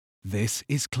This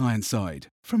is Client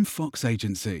Side from Fox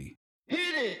Agency. Hit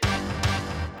it!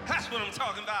 That's what I'm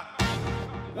talking about.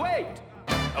 Wait!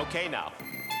 Okay, now,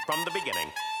 from the beginning.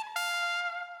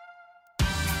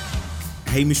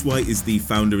 Hamish White is the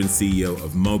founder and CEO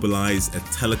of Mobilize, a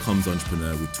telecoms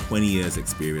entrepreneur with 20 years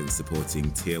experience supporting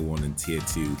Tier 1 and Tier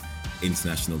 2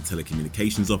 international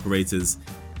telecommunications operators.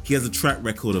 He has a track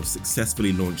record of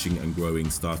successfully launching and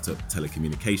growing startup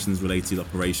telecommunications-related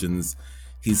operations.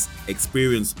 His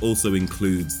experience also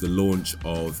includes the launch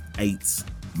of 8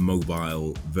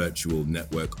 mobile virtual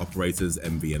network operators,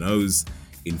 MVNOs,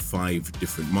 in 5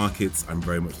 different markets. I'm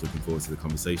very much looking forward to the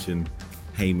conversation.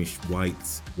 Hamish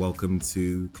White, welcome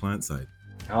to Client Side.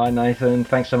 Hi, Nathan.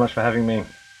 Thanks so much for having me.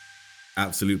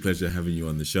 Absolute pleasure having you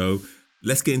on the show.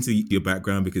 Let's get into your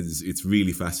background because it's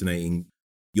really fascinating.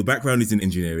 Your background is in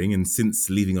engineering, and since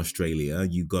leaving Australia,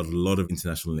 you got a lot of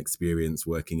international experience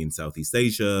working in Southeast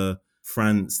Asia,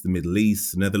 France, the Middle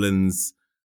East, Netherlands.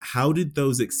 How did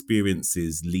those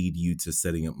experiences lead you to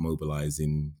setting up Mobilize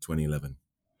in 2011?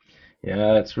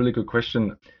 Yeah, it's a really good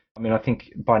question. I mean, I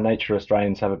think by nature,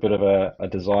 Australians have a bit of a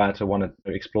desire to want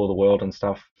to explore the world and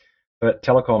stuff. But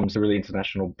telecom's a really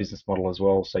international business model as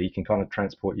well, so you can kind of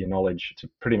transport your knowledge to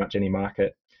pretty much any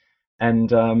market.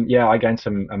 And I gained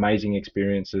some amazing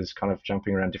experiences kind of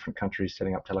jumping around different countries,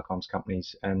 setting up telecoms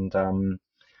companies. And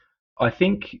I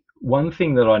think one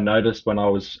thing that I noticed when I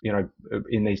was,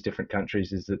 in these different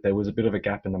countries is that there was a bit of a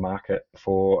gap in the market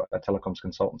for a telecoms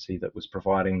consultancy that was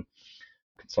providing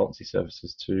consultancy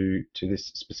services to this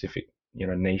specific,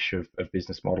 niche of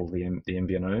business model, the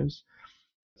MVNOs.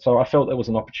 So I felt there was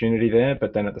an opportunity there,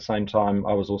 but then at the same time,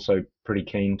 I was also pretty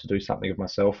keen to do something of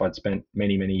myself. I'd spent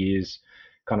many, many years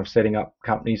kind of setting up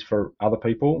companies for other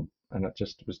people, and it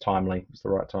just was timely. It was the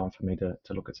right time for me to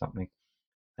look at something.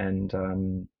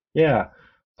 And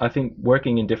I think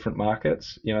working in different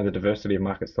markets, the diversity of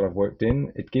markets that I've worked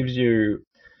in, it gives you,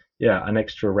 an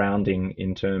extra rounding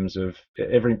in terms of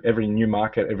every new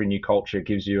market, every new culture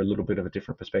gives you a little bit of a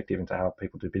different perspective into how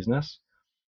people do business.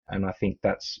 And I think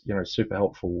that's, super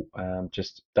helpful,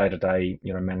 just day to day,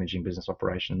 managing business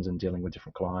operations and dealing with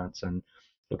different clients and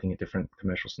looking at different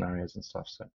commercial scenarios and stuff.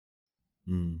 So,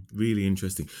 really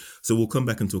interesting. So we'll come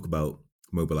back and talk about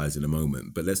Mobilize in a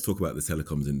moment, but let's talk about the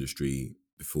telecoms industry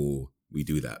before we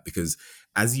do that, because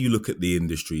as you look at the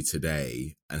industry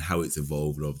today and how it's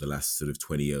evolved over the last sort of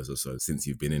 20 years or so since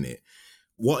you've been in it,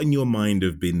 what in your mind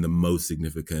have been the most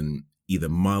significant either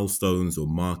milestones or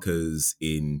markers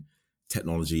in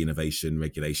technology, innovation,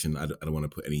 regulation? I don't want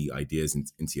to put any ideas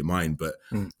into your mind, but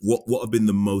what have been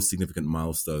the most significant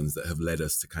milestones that have led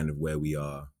us to kind of where we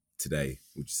are today,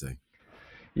 would you say?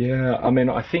 yeah, I mean,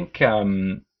 I think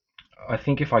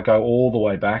if I go all the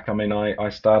way back, I mean, I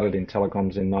started in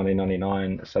telecoms in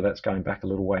 1999, so that's going back a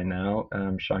little way now,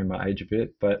 showing my age a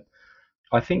bit. But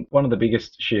I think one of the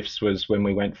biggest shifts was when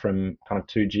we went from kind of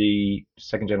 2G,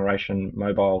 second generation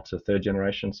mobile to third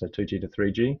generation, so 2G to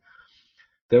 3G.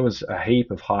 There was a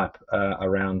heap of hype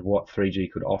around what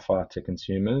 3G could offer to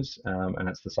consumers, and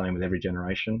it's the same with every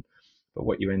generation. But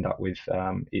what you end up with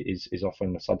is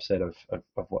often a subset of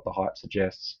what the hype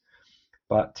suggests.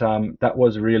 But that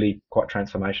was really quite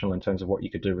transformational in terms of what you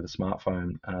could do with a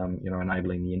smartphone,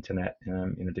 enabling the internet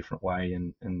in a different way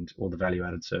and all the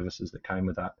value-added services that came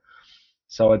with that.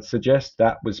 So I'd suggest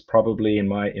that was probably in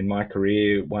my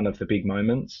career one of the big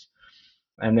moments.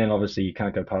 And then obviously you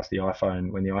can't go past the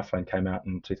iPhone. When the iPhone came out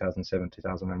in 2007,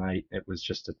 2008, it was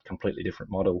just a completely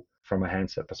different model from a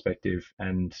handset perspective.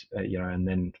 And and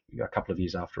then a couple of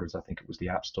years afterwards, I think it was the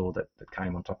App Store that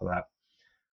came on top of that.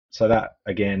 So that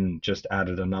again just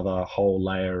added another whole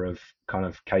layer of kind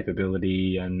of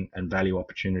capability and value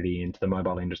opportunity into the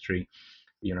mobile industry,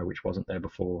 which wasn't there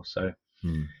before. So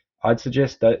I'd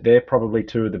suggest that they're probably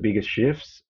two of the biggest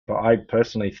shifts. But I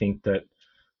personally think that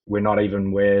we're not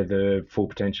even where the full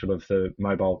potential of the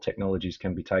mobile technologies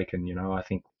can be taken. I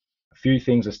think a few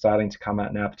things are starting to come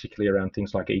out now, particularly around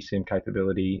things like eSIM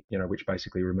capability, which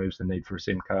basically removes the need for a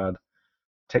SIM card.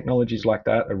 Technologies like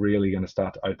that are really going to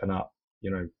start to open up,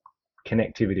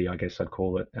 connectivity, I guess I'd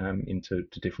call it, into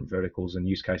different verticals and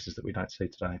use cases that we don't see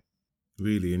today.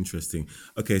 Really interesting.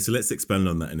 Okay, so let's expand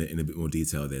on that in a bit more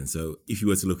detail then. So if you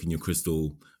were to look in your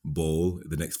crystal ball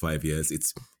the next 5 years,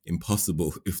 it's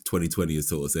impossible if 2020 has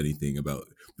taught us anything about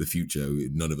the future.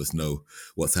 None of us know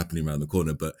what's happening around the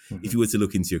corner. But if you were to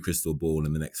look into your crystal ball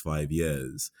in the next 5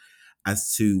 years,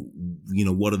 as to,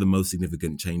 what are the most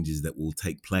significant changes that will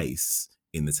take place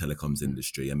in the telecoms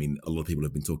industry? I mean, a lot of people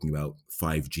have been talking about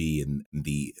 5G and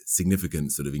the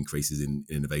significant sort of increases in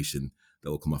innovation that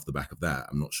will come off the back of that.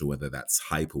 I'm not sure whether that's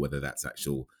hype or whether that's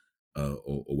actual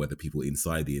or whether people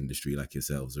inside the industry like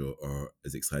yourselves are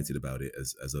as excited about it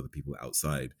as other people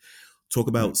outside. Talk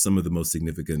about some of the most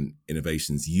significant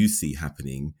innovations you see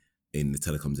happening in the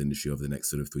telecoms industry over the next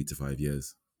sort of 3 to 5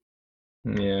 years.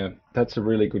 Yeah, that's a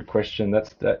really good question. That's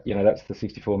the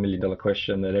 $64 million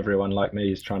question that everyone like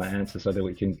me is trying to answer so that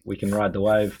we can ride the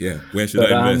wave. Yeah, where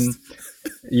should I invest?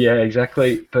 Yeah,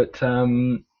 exactly. But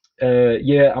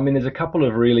yeah, I mean, there's a couple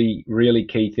of really, really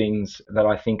key things that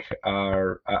I think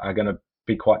are going to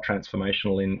be quite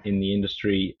transformational in the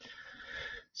industry.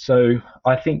 So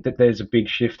I think that there's a big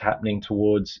shift happening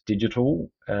towards digital.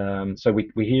 So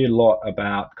we hear a lot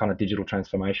about kind of digital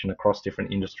transformation across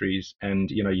different industries,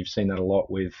 and you've seen that a lot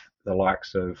with the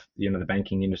likes of the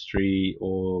banking industry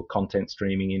or content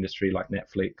streaming industry like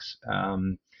Netflix.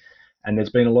 And there's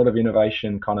been a lot of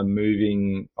innovation kind of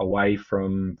moving away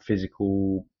from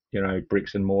physical,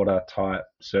 bricks and mortar type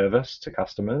service to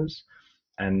customers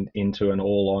and into an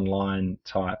all online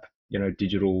type,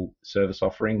 digital service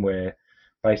offering where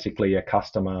basically a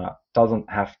customer doesn't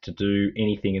have to do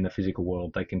anything in the physical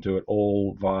world. They can do it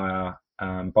all via,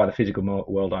 by the physical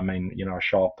world, I mean, a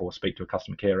shop or speak to a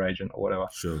customer care agent or whatever.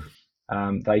 Sure.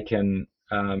 They can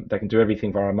do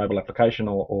everything via a mobile application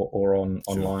or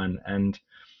online. And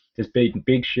there's been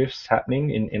big shifts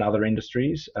happening in other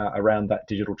industries around that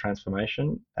digital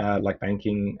transformation, like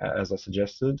banking, as I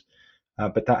suggested.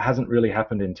 But that hasn't really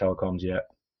happened in telecoms yet.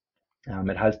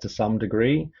 It has to some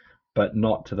degree, but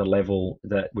not to the level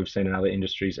that we've seen in other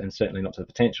industries, and certainly not to the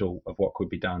potential of what could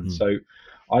be done. So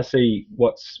I see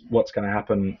what's going to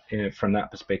happen from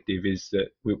that perspective is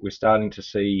that we're starting to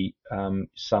see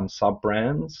some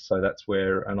sub-brands. So that's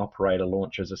where an operator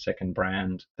launches a second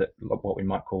brand that what we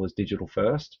might call as digital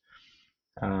first.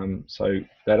 So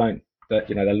they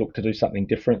look to do something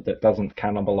different that doesn't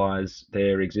cannibalize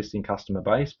their existing customer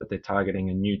base, but they're targeting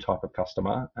a new type of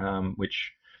customer,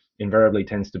 which invariably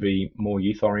tends to be more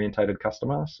youth-orientated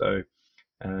customer. So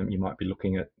you might be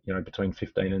looking at between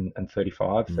 15 and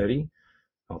 35, 30.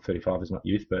 Well, 35 is not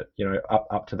youth, but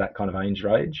up to that kind of age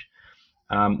range,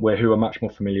 who are much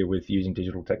more familiar with using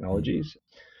digital technologies.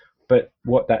 But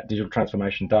what that digital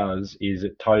transformation does is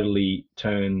it totally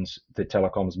turns the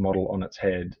telecoms model on its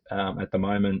head. At the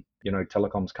moment,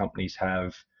 telecoms companies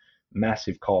have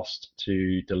massive cost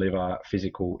to deliver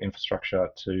physical infrastructure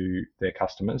to their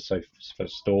customers. So for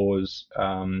stores,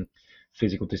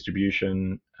 physical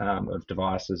distribution of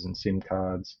devices and SIM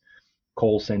cards,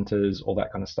 call centers, all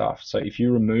that kind of stuff. So if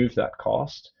you remove that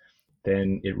cost,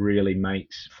 then it really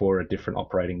makes for a different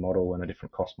operating model and a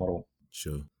different cost model.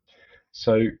 Sure.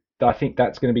 So I think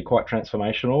that's going to be quite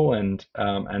transformational, and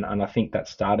I think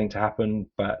that's starting to happen,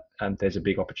 but there's a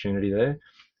big opportunity there.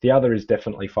 The other is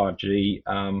definitely 5G.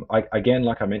 Again,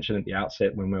 like I mentioned at the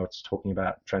outset when we were talking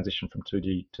about transition from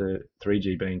 2G to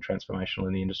 3G being transformational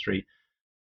in the industry,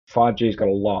 5G's got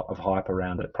a lot of hype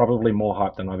around it, probably more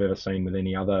hype than I've ever seen with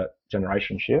any other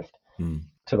generation shift,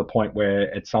 to the point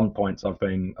where at some points I've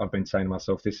been saying to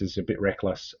myself, this is a bit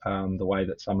reckless, the way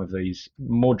that some of these,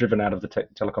 more driven out of the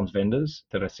telecoms vendors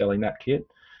that are selling that kit,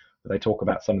 they talk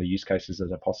about some of the use cases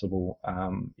that are possible,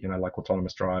 like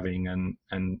autonomous driving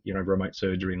and remote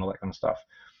surgery and all that kind of stuff.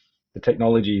 The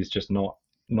technology is just not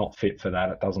fit for that.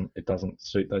 It doesn't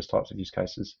suit those types of use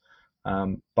cases.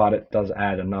 But it does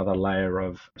add another layer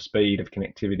of speed, of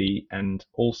connectivity, and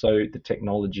also the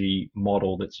technology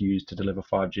model that's used to deliver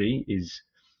 5G is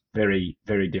very,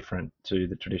 very different to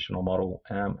the traditional model,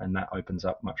 and that opens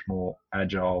up much more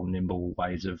agile, nimble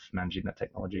ways of managing that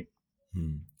technology.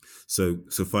 So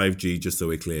 5G, just so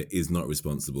we're clear, is not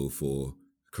responsible for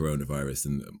coronavirus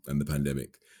and the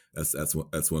pandemic.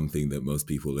 That's one thing that most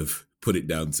people have put it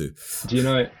down to. Do you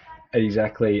know?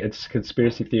 Exactly. It's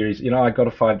conspiracy theories. I got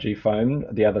a 5G phone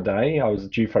the other day. I was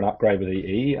due for an upgrade with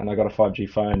EE, and I got a 5G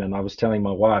phone, and I was telling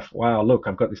my wife, wow, look,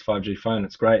 I've got this 5G phone.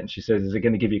 It's great. And she says, is it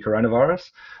going to give you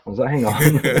coronavirus? I was like, hang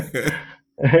on.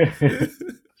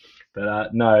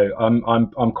 But no,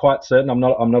 I'm quite certain. I'm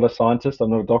not a scientist.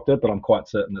 I'm not a doctor, but I'm quite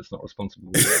certain it's not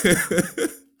responsible.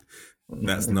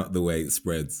 That's not the way it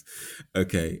spreads.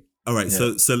 Okay. All right.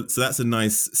 Yeah. So that's a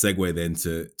nice segue then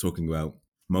to talking about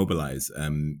Mobilize,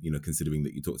 considering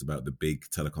that you talked about the big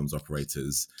telecoms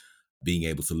operators being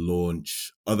able to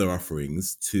launch other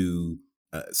offerings to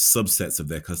subsets of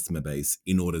their customer base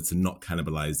in order to not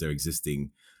cannibalize their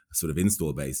existing sort of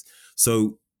install base.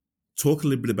 So talk a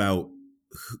little bit about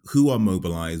who are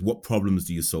Mobilize, what problems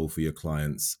do you solve for your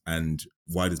clients, and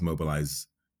why does Mobilize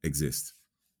exist?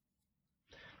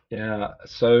 Yeah,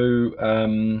 so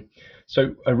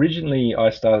So originally, I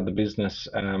started the business,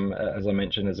 as I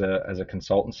mentioned, as a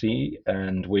consultancy,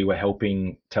 and we were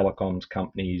helping telecoms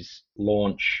companies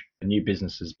launch new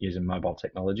businesses using mobile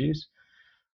technologies.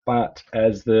 But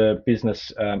as the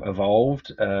business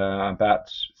evolved,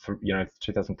 about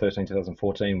 2013,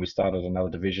 2014, we started another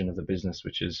division of the business,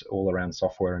 which is all around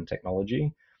software and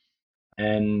technology,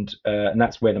 and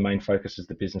that's where the main focus of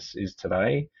the business is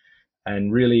today.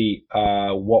 And really,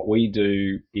 what we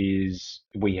do is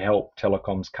we help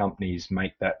telecoms companies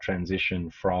make that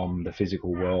transition from the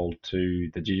physical world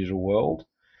to the digital world.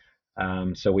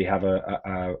 So we have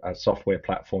a software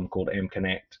platform called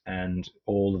mConnect, and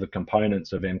all of the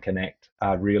components of mConnect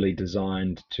are really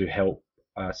designed to help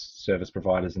service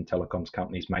providers and telecoms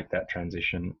companies make that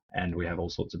transition. And we have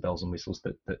all sorts of bells and whistles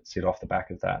that sit off the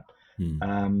back of that.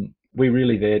 We're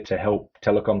really there to help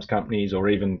telecoms companies, or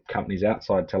even companies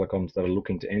outside telecoms that are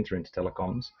looking to enter into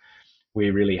telecoms. We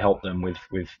really help them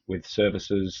with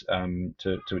services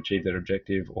to achieve their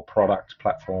objective, or product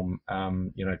platform,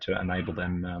 to enable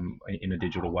them in a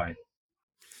digital way.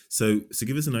 So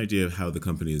give us an idea of how the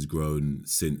company has grown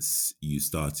since you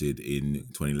started in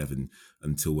 2011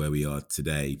 until where we are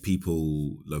today.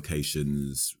 People,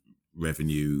 locations,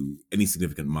 revenue, any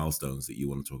significant milestones that you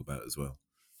want to talk about as well.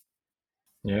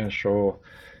 Yeah, sure.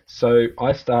 So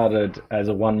I started as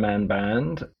a one-man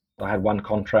band. I had one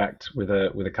contract with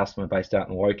a customer based out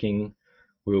in Woking.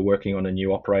 We were working on a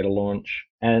new operator launch,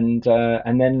 and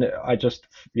then I just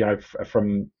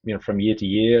from year to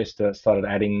year started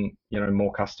adding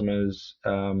more customers,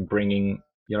 bringing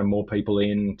more people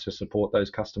in to support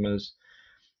those customers,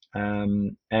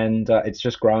 and it's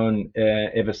just grown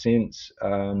ever since.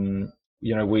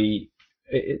 We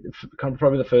kind of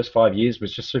probably the first 5 years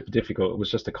was just super difficult. It was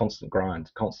just a constant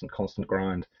grind, constant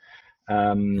grind,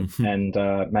 and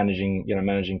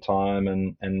managing time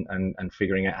and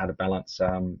figuring out how to balance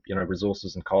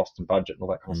resources and cost and budget and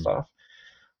all that kind of stuff.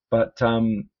 But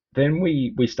then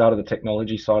we started the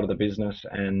technology side of the business,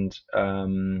 and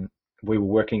we were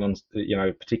working on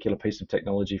a particular piece of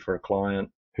technology for a client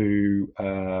who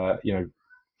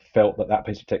felt that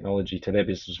piece of technology to their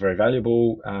business was very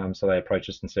valuable. So they approached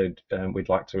us and said, we'd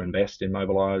like to invest in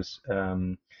Mobilise.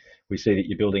 We see that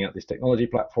you're building up this technology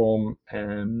platform,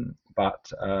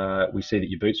 but we see that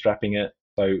you're bootstrapping it.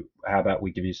 So how about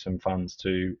we give you some funds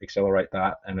to accelerate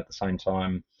that, and at the same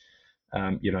time,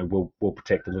 we'll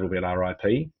protect a little bit of our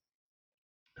IP.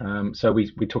 So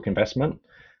we took investment,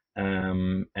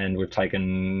 and we've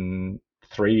taken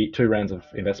two rounds of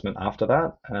investment after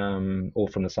that, all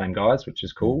from the same guys, which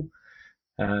is cool.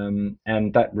 And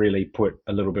that really put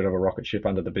a little bit of a rocket ship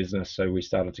under the business. So we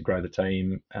started to grow the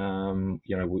team.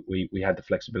 We had the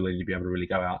flexibility to be able to really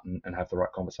go out and have the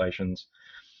right conversations.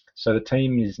 So the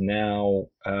team is now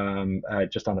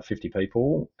just under 50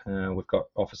 people. We've got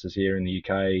offices here in the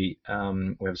UK.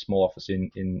 We have a small office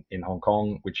in Hong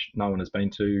Kong, which no one has been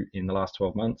to in the last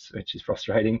 12 months, which is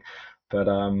frustrating. But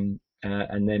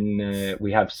and then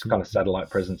we have kind of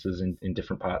satellite presences in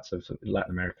different parts of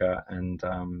Latin America and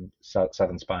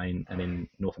southern Spain and in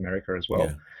North America as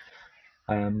well.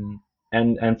 Yeah.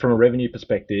 And from a revenue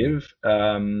perspective,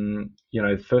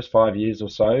 the first 5 years or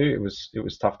so, it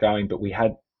was tough going, but we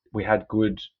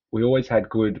always had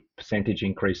good percentage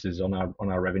increases on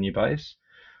our revenue base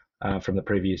from the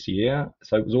previous year.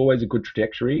 So it was always a good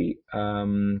trajectory.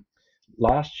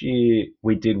 Last year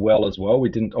we did well as well. We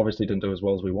obviously didn't do as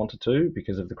well as we wanted to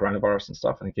because of the coronavirus and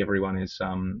stuff. I think everyone is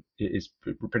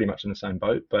pretty much in the same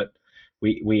boat, but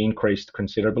we increased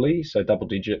considerably, so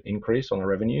double-digit increase on the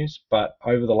revenues. But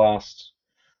over the last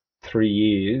 3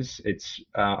 years, it's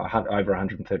over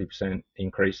 130%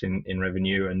 increase in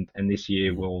revenue, and this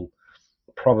year we'll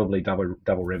probably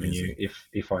double revenue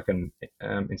if I can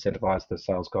incentivize the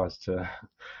sales guys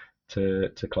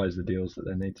to close the deals that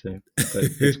they need to. But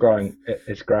it's growing.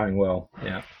 It's growing well.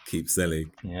 Yeah. Keep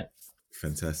selling. Yeah.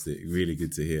 Fantastic. Really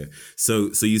good to hear.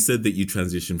 So you said that you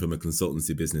transitioned from a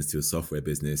consultancy business to a software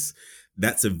business.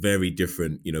 That's a very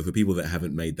different, for people that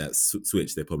haven't made that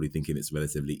switch, they're probably thinking it's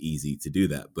relatively easy to do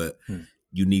that, but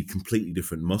you need completely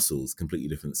different muscles, completely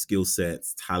different skill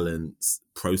sets, talents,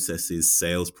 processes,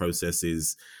 sales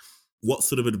processes. What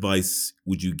sort of advice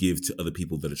would you give to other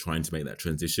people that are trying to make that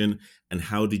transition? And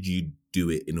how did you do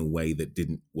it in a way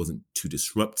that wasn't too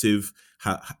disruptive?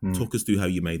 Talk us through how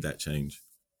you made that change.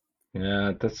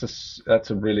 Yeah,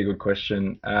 that's a really good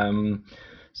question.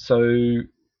 So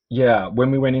yeah,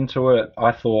 when we went into it,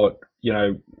 I thought,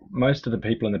 most of the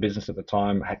people in the business at the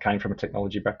time came from a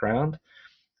technology background.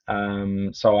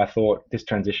 So I thought this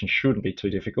transition shouldn't be too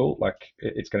difficult. Like,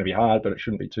 it's going to be hard, but it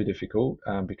shouldn't be too difficult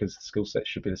because the skill set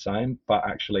should be the same. But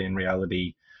actually, in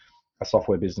reality, a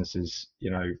software business is,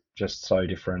 just so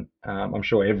different. I'm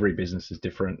sure every business is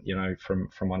different,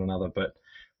 from one another, but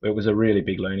it was a really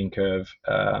big learning curve,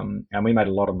 and we made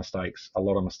a lot of mistakes.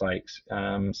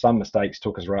 Some mistakes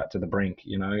took us right to the brink,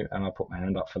 and I put my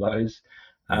hand up for those.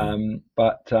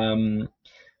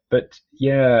 But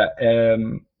yeah,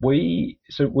 we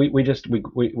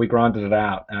grinded it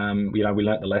out. We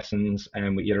learnt the lessons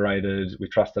and we iterated. We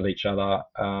trusted each other.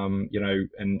 And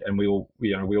we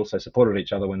also supported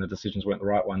each other when the decisions weren't the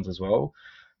right ones as well.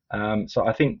 So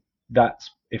I think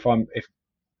that's if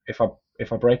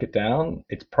I break it down,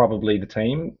 it's probably the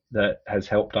team that has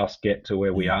helped us get to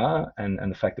where we are, and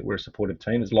the fact that we're a supportive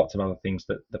team. There's lots of other things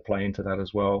that play into that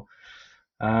as well.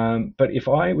 But if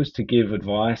I was to give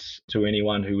advice to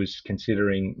anyone who was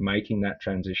considering making that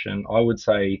transition, I would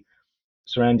say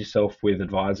surround yourself with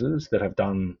advisors that have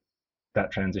done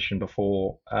that transition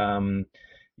before.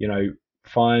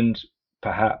 Find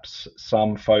perhaps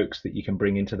some folks that you can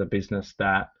bring into the business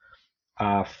that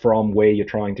are from where you're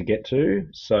trying to get to.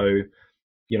 So,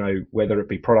 whether it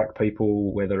be product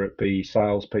people, whether it be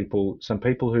sales people, some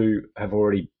people who have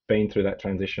already been through that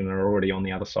transition and are already on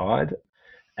the other side.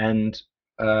 And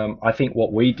I think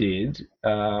what we did,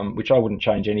 which I wouldn't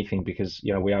change anything because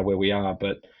we are where we are,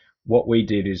 but what we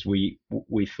did is we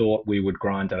thought we would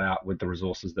grind it out with the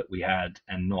resources that we had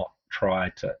and not try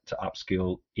to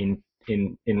upskill in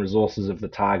resources of the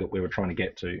target we were trying to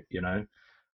get to,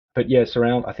 But yeah,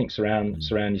 surround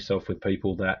yourself with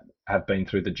people that have been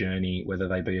through the journey, whether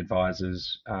they be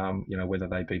advisors, whether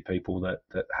they be people that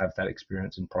have that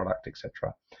experience in product,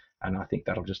 etc. And I think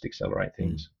that'll just accelerate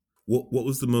things. What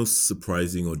was the most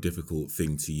surprising or difficult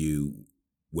thing to you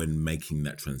when making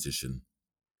that transition?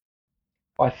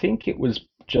 I think it was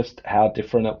just how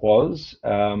different it was.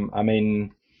 The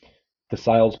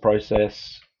sales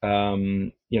process,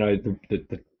 the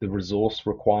resource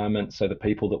requirements, so the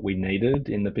people that we needed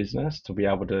in the business to be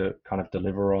able to kind of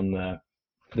deliver on the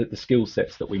skill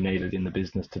sets that we needed in the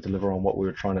business to deliver on what we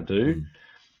were trying to do.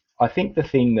 I think the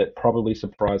thing that probably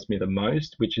surprised me the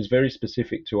most, which is very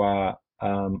specific to our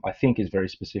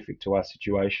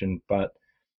situation, but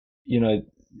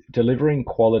delivering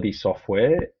quality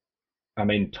software,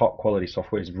 top quality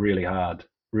software is really hard,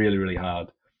 really, really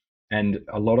hard. And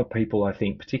a lot of people, I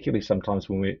think, particularly sometimes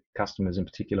when we're customers in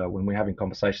particular, when we're having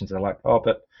conversations, they're like, oh,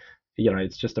 but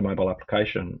it's just a mobile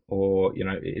application, or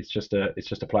it's just a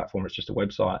platform, it's just a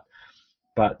website.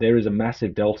 But there is a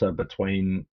massive delta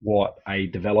between what a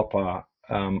developer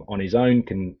on his own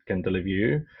can deliver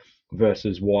you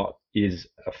versus what is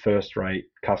a first-rate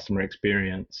customer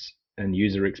experience and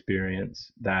user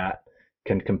experience that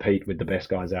can compete with the best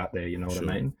guys out there. You know what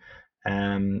I mean?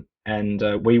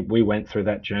 We went through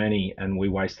that journey, and we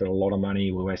wasted a lot of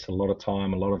money, we wasted a lot of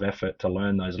time, a lot of effort to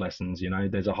learn those lessons.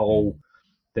 There's a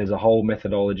whole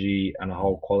methodology and a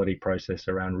whole quality process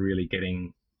around really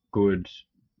getting good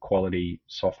quality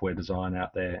software design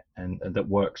out there, and that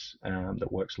works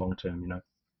long term.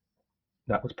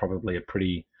 That was probably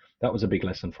that was a big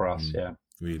lesson for us. Yeah.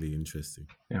 Really interesting.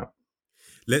 Yeah.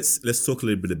 Let's talk a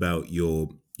little bit about your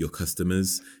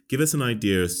customers. Give us an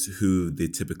idea as to who the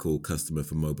typical customer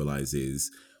for Mobilize is.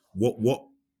 What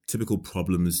typical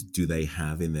problems do they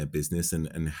have in their business,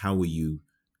 and how are you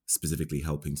specifically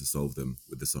helping to solve them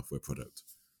with the software product?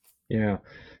 Yeah,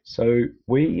 so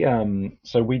we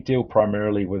deal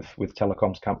primarily with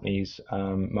telecoms companies,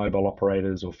 mobile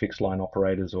operators or fixed line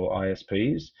operators or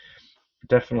ISPs.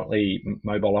 Definitely,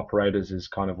 mobile operators is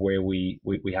kind of where we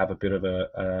have a bit of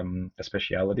a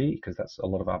speciality, because that's a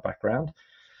lot of our background.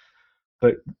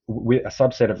 But a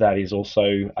subset of that is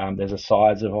also there's a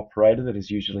size of operator that is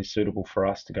usually suitable for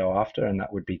us to go after, and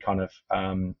that would be kind of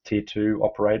tier 2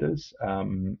 operators.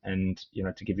 And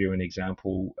to give you an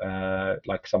example,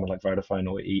 like someone like Vodafone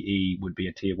or EE would be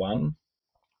a tier 1,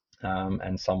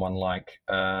 and someone like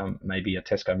maybe a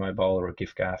Tesco Mobile or a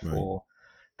giffgaff, right, or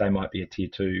they might be a tier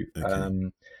 2.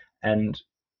 Okay. And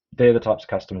they're the types of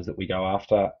customers that we go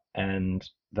after, and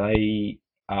they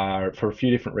are for a few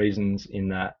different reasons, in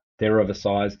that they're of a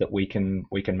size that we can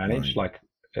manage. Right.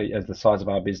 Like as the size of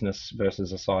our business versus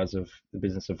the size of the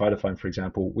business of Vodafone, for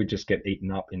example, we just get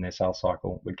eaten up in their sales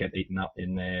cycle. We'd get eaten up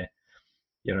in their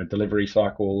delivery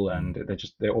cycle, and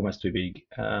they're almost too big.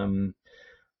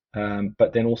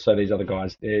 But then also these other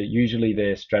guys, usually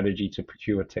their strategy to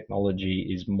procure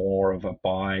technology is more of a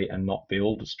buy and not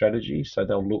build strategy. So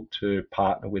they'll look to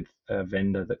partner with a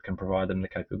vendor that can provide them the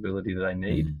capability that they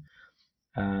need,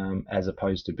 as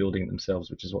opposed to building it themselves,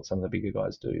 which is what some of the bigger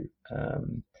guys do.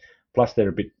 Plus they're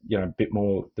a bit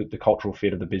more, the cultural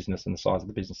fit of the business and the size of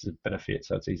the business is a better fit.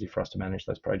 So it's easy for us to manage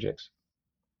those projects.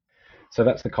 So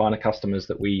that's the kind of customers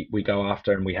that we go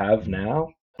after and we have now.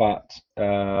 but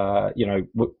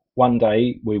one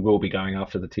day we will be going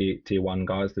after the tier one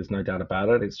guys. There's no doubt about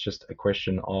it. It's just a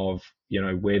question of,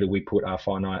 where do we put our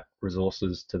finite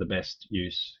resources to the best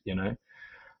use, and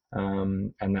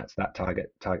that's that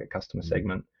target customer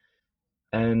segment.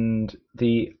 And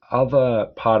the other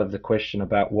part of the question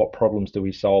about what problems do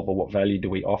we solve or what value do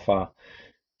we offer?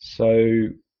 So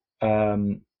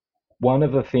one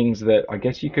of the things that I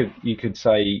guess you could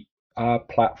say, our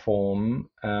platform,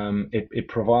 it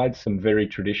provides some very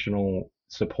traditional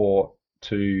support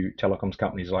to telecoms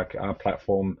companies. Like, our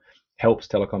platform helps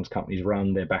telecoms companies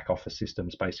run their back office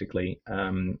systems, basically,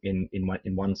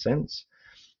 in one sense.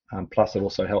 Plus, it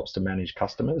also helps to manage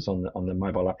customers on the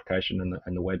mobile application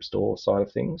and the web store side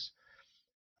of things.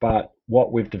 But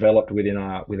what we've developed within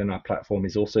our platform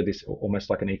is also this almost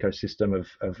like an ecosystem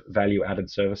of value added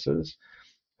services.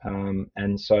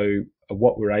 And so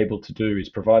what we're able to do is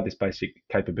provide this basic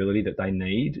capability that they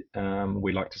need.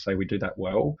 We like to say we do that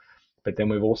well, but then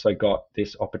we've also got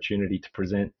this opportunity to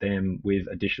present them with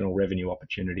additional revenue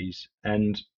opportunities.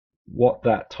 And what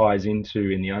that ties into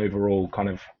in the overall kind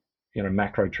of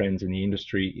macro trends in the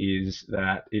industry is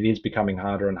that it is becoming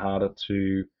harder and harder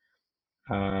to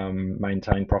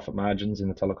maintain profit margins in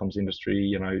the telecoms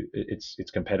industry.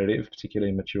 It's competitive,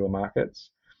 particularly in mature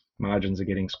markets. Margins are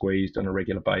getting squeezed on a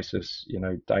regular basis.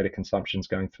 Data consumption's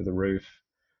going through the roof,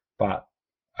 but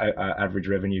average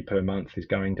revenue per month is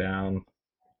going down.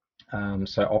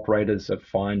 So operators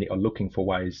are looking for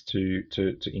ways to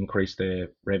increase their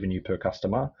revenue per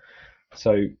customer.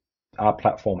 So our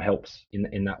platform helps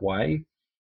in that way.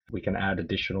 We can add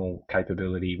additional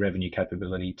revenue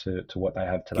capability to what they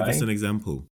have today. Give us an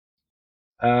example.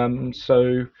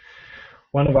 So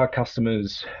one of our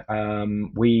customers,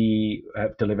 we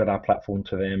have delivered our platform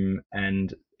to them,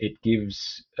 and it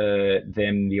gives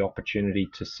them the opportunity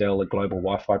to sell a global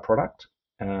Wi-Fi product.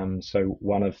 So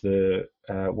one of the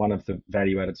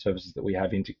value-added services that we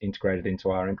have integrated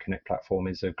into our MConnect platform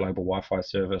is a global Wi-Fi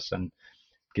service, and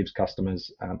gives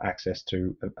customers access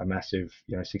to a massive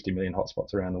 60 million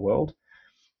hotspots around the world.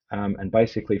 And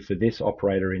basically, for this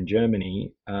operator in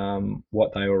Germany,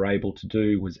 what they were able to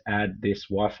do was add this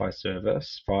Wi-Fi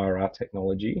service via our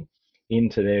technology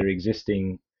into their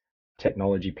existing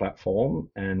technology platform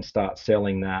and start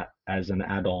selling that as an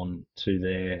add-on to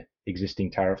their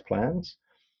existing tariff plans.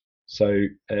 So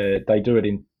they do it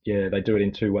in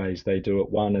two ways. They do it,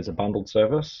 one, as a bundled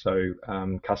service. So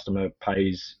customer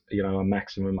pays a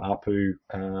maximum ARPU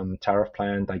tariff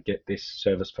plan. They get this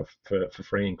service for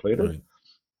free included. Right.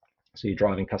 So you're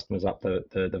driving customers up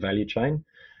the value chain.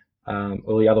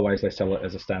 Or the other way is they sell it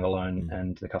as a standalone,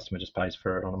 and the customer just pays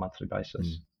for it on a monthly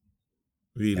basis.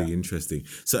 Really interesting.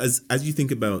 So as you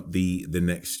think about the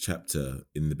next chapter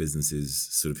in the business's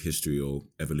sort of history or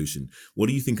evolution, what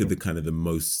do you think are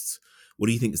what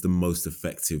do you think is the most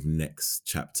effective next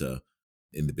chapter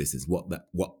in the business? What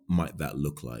might that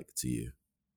look like to you?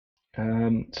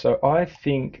 So I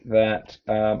think that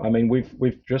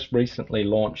we've just recently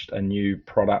launched a new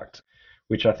product,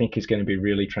 which I think is going to be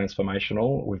really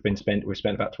transformational. We've spent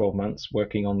about 12 months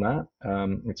working on that.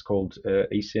 It's called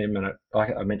eSIM, and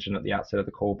I mentioned at the outset of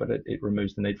the call, but it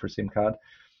removes the need for a SIM card.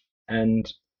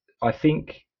 And I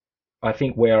think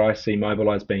where I see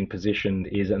Mobilise being positioned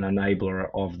is an enabler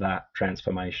of that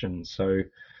transformation. So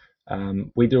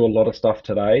we do a lot of stuff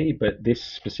today, but this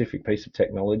specific piece of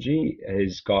technology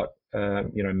has got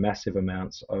massive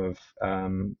amounts of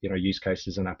use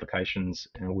cases and applications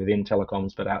within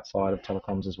telecoms, but outside of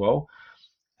telecoms as well.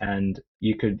 And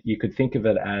you could think of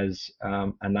it as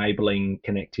enabling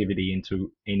connectivity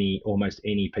into almost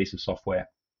any piece of software,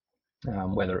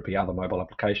 whether it be other mobile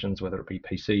applications, whether it be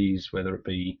PCs, whether it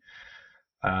be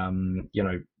fridges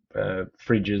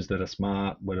that are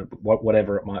smart,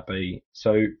 whatever it might be.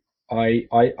 So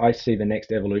I see the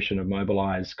next evolution of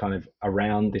Mobilise kind of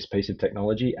around this piece of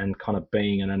technology and kind of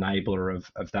being an enabler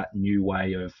of that new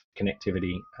way of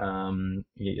connectivity,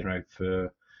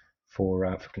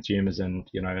 for consumers and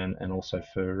also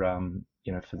for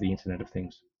the Internet of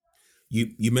Things.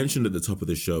 You mentioned at the top of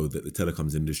the show that the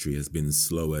telecoms industry has been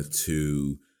slower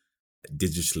to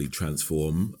digitally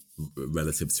transform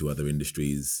relative to other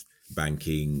industries,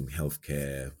 banking,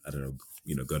 healthcare, I don't know,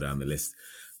 go down the list.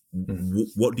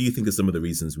 What do you think are some of the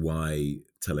reasons why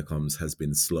telecoms has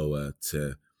been slower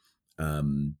to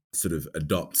sort of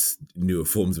adopt newer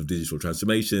forms of digital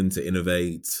transformation, to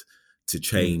innovate, to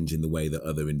change in the way that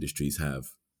other industries have?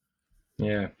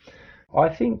 Yeah, I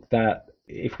think that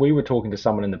if we were talking to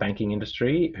someone in the banking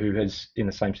industry who is in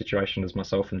the same situation as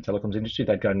myself in the telecoms industry,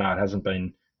 they'd go, no, it hasn't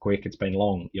been quick, it's been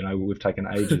long. We've taken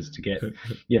ages to get,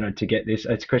 to get this.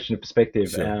 It's a question of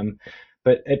perspective. Sure.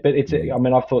 but it's I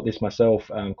mean I've thought this myself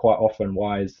quite often.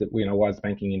 Why is that why is the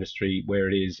banking industry where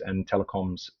it is and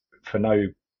telecoms for no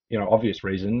obvious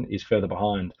reason is further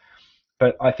behind?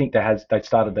 But I think they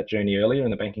started that journey earlier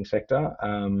in the banking sector.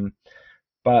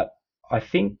 But I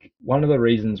think one of the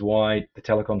reasons why the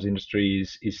telecoms industry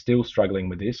is still struggling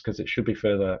with this, because it should be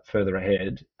further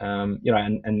ahead,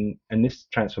 and this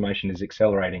transformation is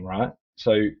accelerating, right?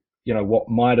 So what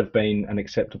might have been an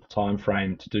acceptable time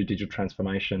frame to do digital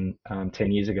transformation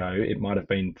 10 years ago, it might have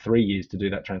been 3 years to do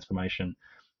that transformation.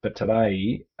 But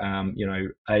today,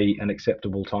 an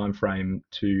acceptable time frame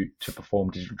to perform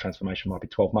digital transformation might be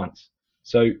 12 months.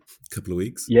 So a couple of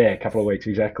weeks. Yeah, a couple of weeks,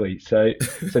 exactly. So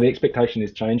the expectation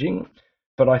is changing.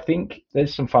 But I think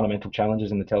there's some fundamental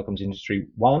challenges in the telecoms industry.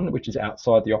 One, which is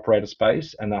outside the operator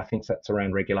space, and I think that's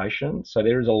around regulation. So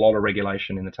there is a lot of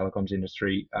regulation in the telecoms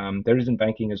industry. There is in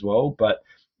banking as well, but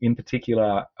in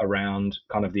particular around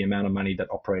kind of the amount of money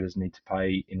that operators need to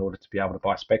pay in order to be able to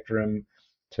buy spectrum,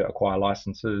 to acquire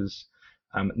licenses.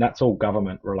 And that's all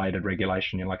government-related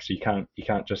regulation. So you can't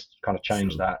just kind of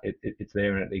change that. It's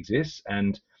there and it exists.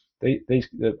 And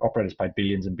the operators pay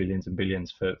billions and billions and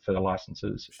billions for the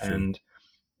licenses. Sure. And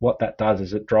what that does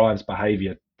is it drives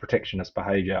behavior, protectionist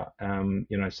behavior.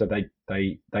 So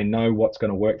they know what's going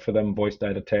to work for them, voice,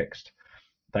 data, text.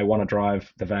 They want to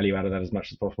drive the value out of that as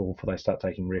much as possible before they start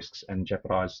taking risks and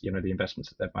jeopardize, the investments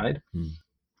that they've made.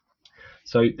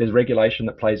 So there's regulation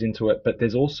that plays into it, but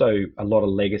there's also a lot of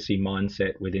legacy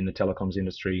mindset within the telecoms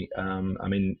industry.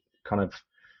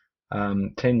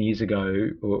 10 years ago,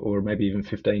 or maybe even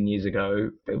 15 years ago,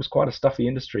 it was quite a stuffy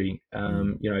industry.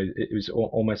 It was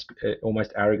almost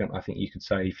arrogant, I think you could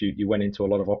say, if you went into a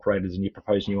lot of operators and you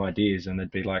proposed new ideas, and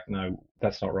they'd be like, no,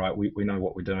 that's not right. We know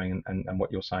what we're doing, and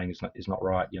what you're saying is not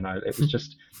right. It was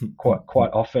just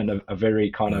quite often a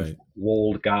very kind of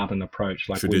walled garden approach,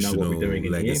 like we know what we're doing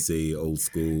in legacy, here. Old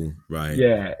school, right?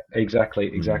 Yeah,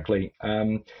 exactly.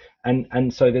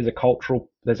 And so there's a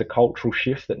cultural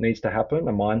shift that needs to happen,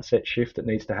 a mindset shift that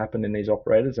needs to happen in these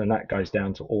operators, and that goes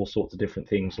down to all sorts of different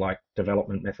things, like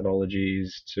development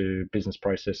methodologies, to business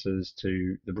processes,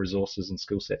 to the resources and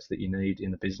skill sets that you need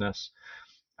in the business.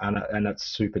 And it's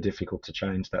super difficult to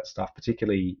change that stuff,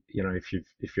 particularly if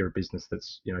you're a business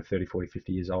that's 30, 40,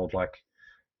 50 years old, like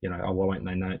I won't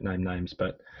name names,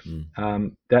 but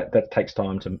that takes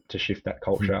time to shift that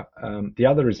culture. The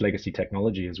other is legacy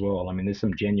technology as well. I mean, there's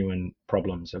some genuine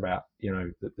problems about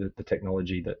the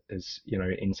technology that is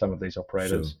in some of these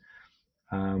operators.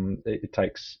 Sure. It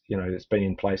takes it's been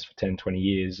in place for 10, 20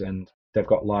 years, and they've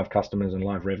got live customers and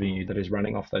live revenue that is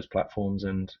running off those platforms,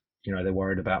 and they're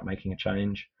worried about making a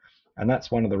change. And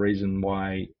that's one of the reasons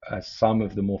why some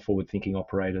of the more forward-thinking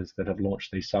operators that have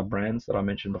launched these sub-brands that I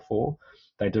mentioned before,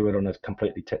 they do it on a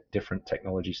completely different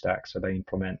technology stack. So they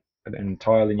implement an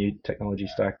entirely new technology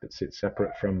stack that sits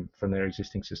separate from their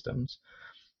existing systems,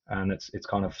 and it's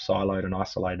kind of siloed and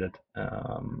isolated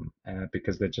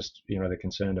because they're just they're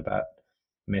concerned about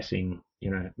messing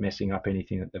up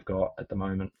anything that they've got at the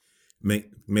moment.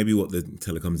 Maybe what the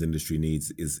telecoms industry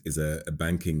needs is a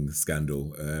banking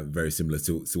scandal, very similar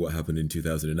to what happened in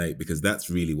 2008, because that's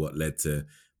really what led to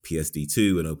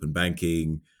PSD2 and open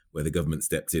banking, where the government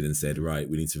stepped in and said, right,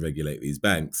 we need to regulate these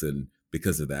banks. And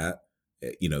because of that,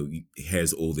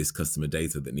 here's all this customer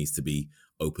data that needs to be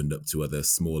opened up to other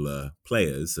smaller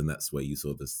players. And that's where you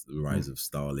saw the rise of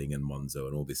Starling and Monzo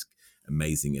and all this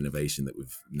amazing innovation that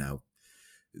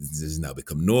has now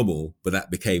become normal. But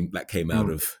that came out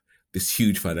of this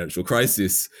huge financial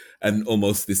crisis and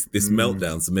almost this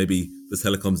meltdown. So maybe the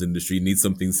telecoms industry needs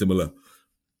something similar.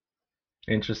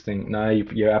 Interesting. No,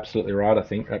 you're absolutely right. I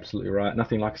think absolutely right.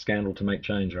 Nothing like a scandal to make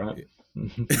change, right?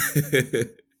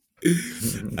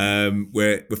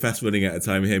 We're fast running out of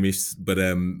time, Hamish, but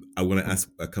I want to ask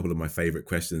a couple of my favorite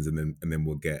questions, and then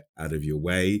we'll get out of your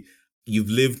way. You've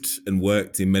lived and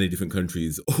worked in many different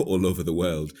countries all over the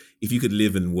world. If you could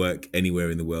live and work anywhere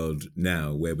in the world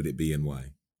now, where would it be and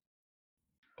why?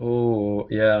 Oh,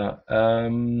 yeah.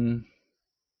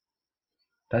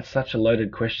 That's such a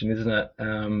loaded question, isn't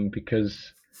it?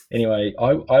 Because anyway,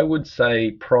 I would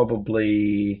say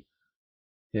probably,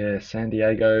 San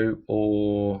Diego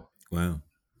or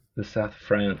the south of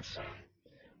France.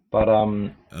 But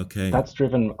okay, that's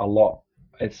driven a lot.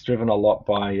 It's driven a lot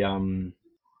by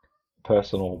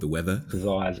personal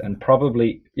desires, and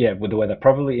probably with the weather,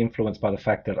 probably influenced by the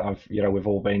fact that we've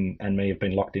all been and me have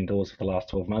been locked indoors for the last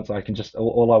 12 months. I can just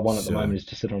all I want at the moment is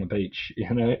to sit on a beach,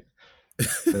 but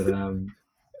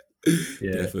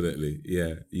definitely,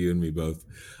 you and me both.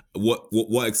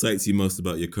 What excites you most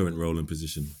about your current role and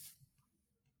position?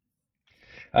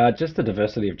 Just the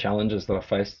diversity of challenges that I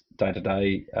face day to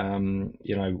day.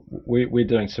 We're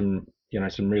doing some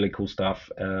really cool stuff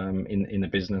in the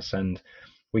business, and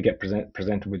we get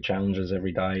presented with challenges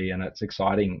every day, and it's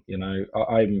exciting.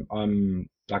 I'm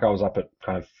like I was up at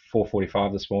kind of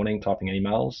 4:45 this morning typing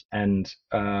emails, and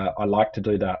I like to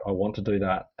do that. I want to do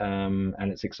that, and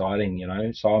it's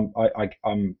exciting. So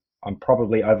I'm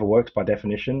probably overworked by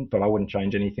definition, but I wouldn't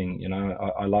change anything.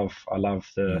 I love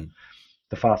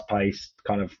the fast paced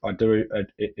kind of. I do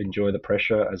enjoy the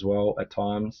pressure as well at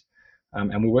times,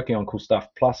 and we're working on cool stuff.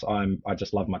 Plus, I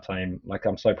just love my team. Like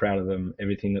I'm so proud of them.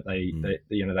 Everything that they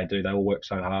do, they all work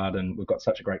so hard, and we've got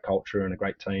such a great culture and a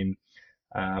great team.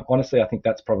 Honestly, I think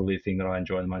that's probably the thing that I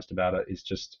enjoy the most about it is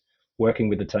just working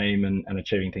with the team and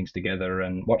achieving things together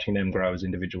and watching them grow as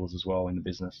individuals as well in the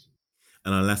business.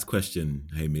 And our last question,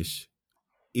 Hamish.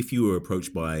 If you were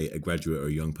approached by a graduate or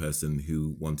a young person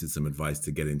who wanted some advice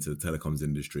to get into the telecoms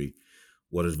industry,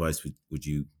 what advice would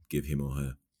you give him or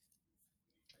her?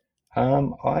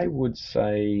 I would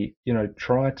say,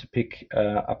 try to pick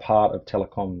a part of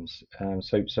telecoms.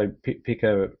 So pick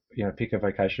a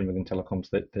vocation within telecoms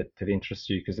that interests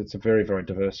you, because it's a very, very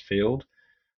diverse field,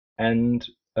 and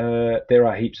there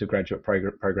are heaps of graduate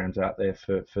programs out there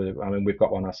for. I mean, we've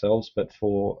got one ourselves, but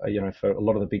for a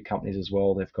lot of the big companies as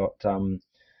well, they've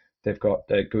got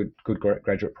good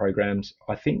graduate programs.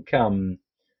 I think.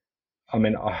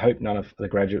 I hope none of the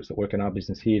graduates that work in our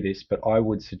business hear this, but I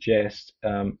would suggest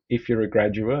if you're a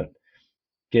graduate,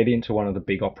 get into one of the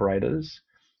big operators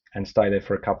and stay there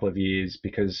for a couple of years,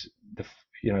 because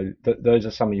those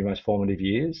are some of your most formative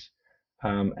years,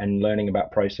 and learning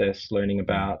about process, learning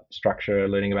about structure,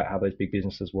 learning about how those big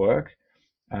businesses work,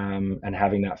 and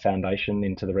having that foundation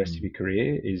into the rest of your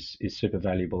career is super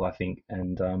valuable, I think.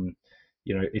 And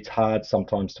it's hard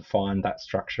sometimes to find that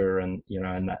structure and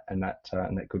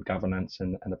that good governance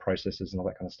and the processes and all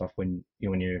that kind of stuff when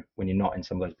you're not in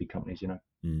some of those big companies.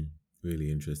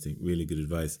 Really interesting, really good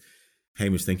advice.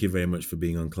 Hamish, thank you very much for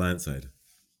being on Client Side.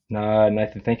 No,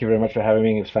 Nathan, thank you very much for having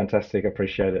me. It was fantastic. I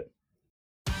appreciate it.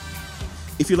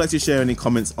 If you'd like to share any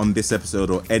comments on this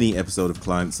episode or any episode of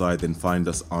Client Side, then find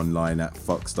us online at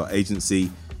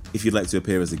fox.agency. If you'd like to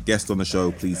appear as a guest on the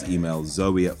show, please email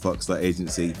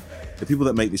zoe@fox.agency. The people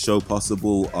that make the show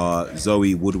possible are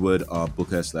Zoe Woodward, our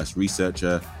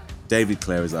booker/researcher. David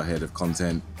Clare is our head of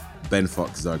content. Ben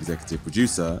Fox is our executive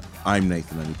producer. I'm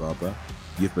Nathan Alibaba.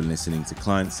 You've been listening to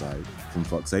Client Side from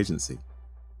Fox Agency.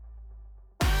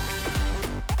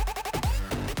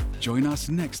 Join us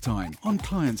next time on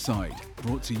Client Side,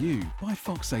 brought to you by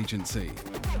Fox Agency.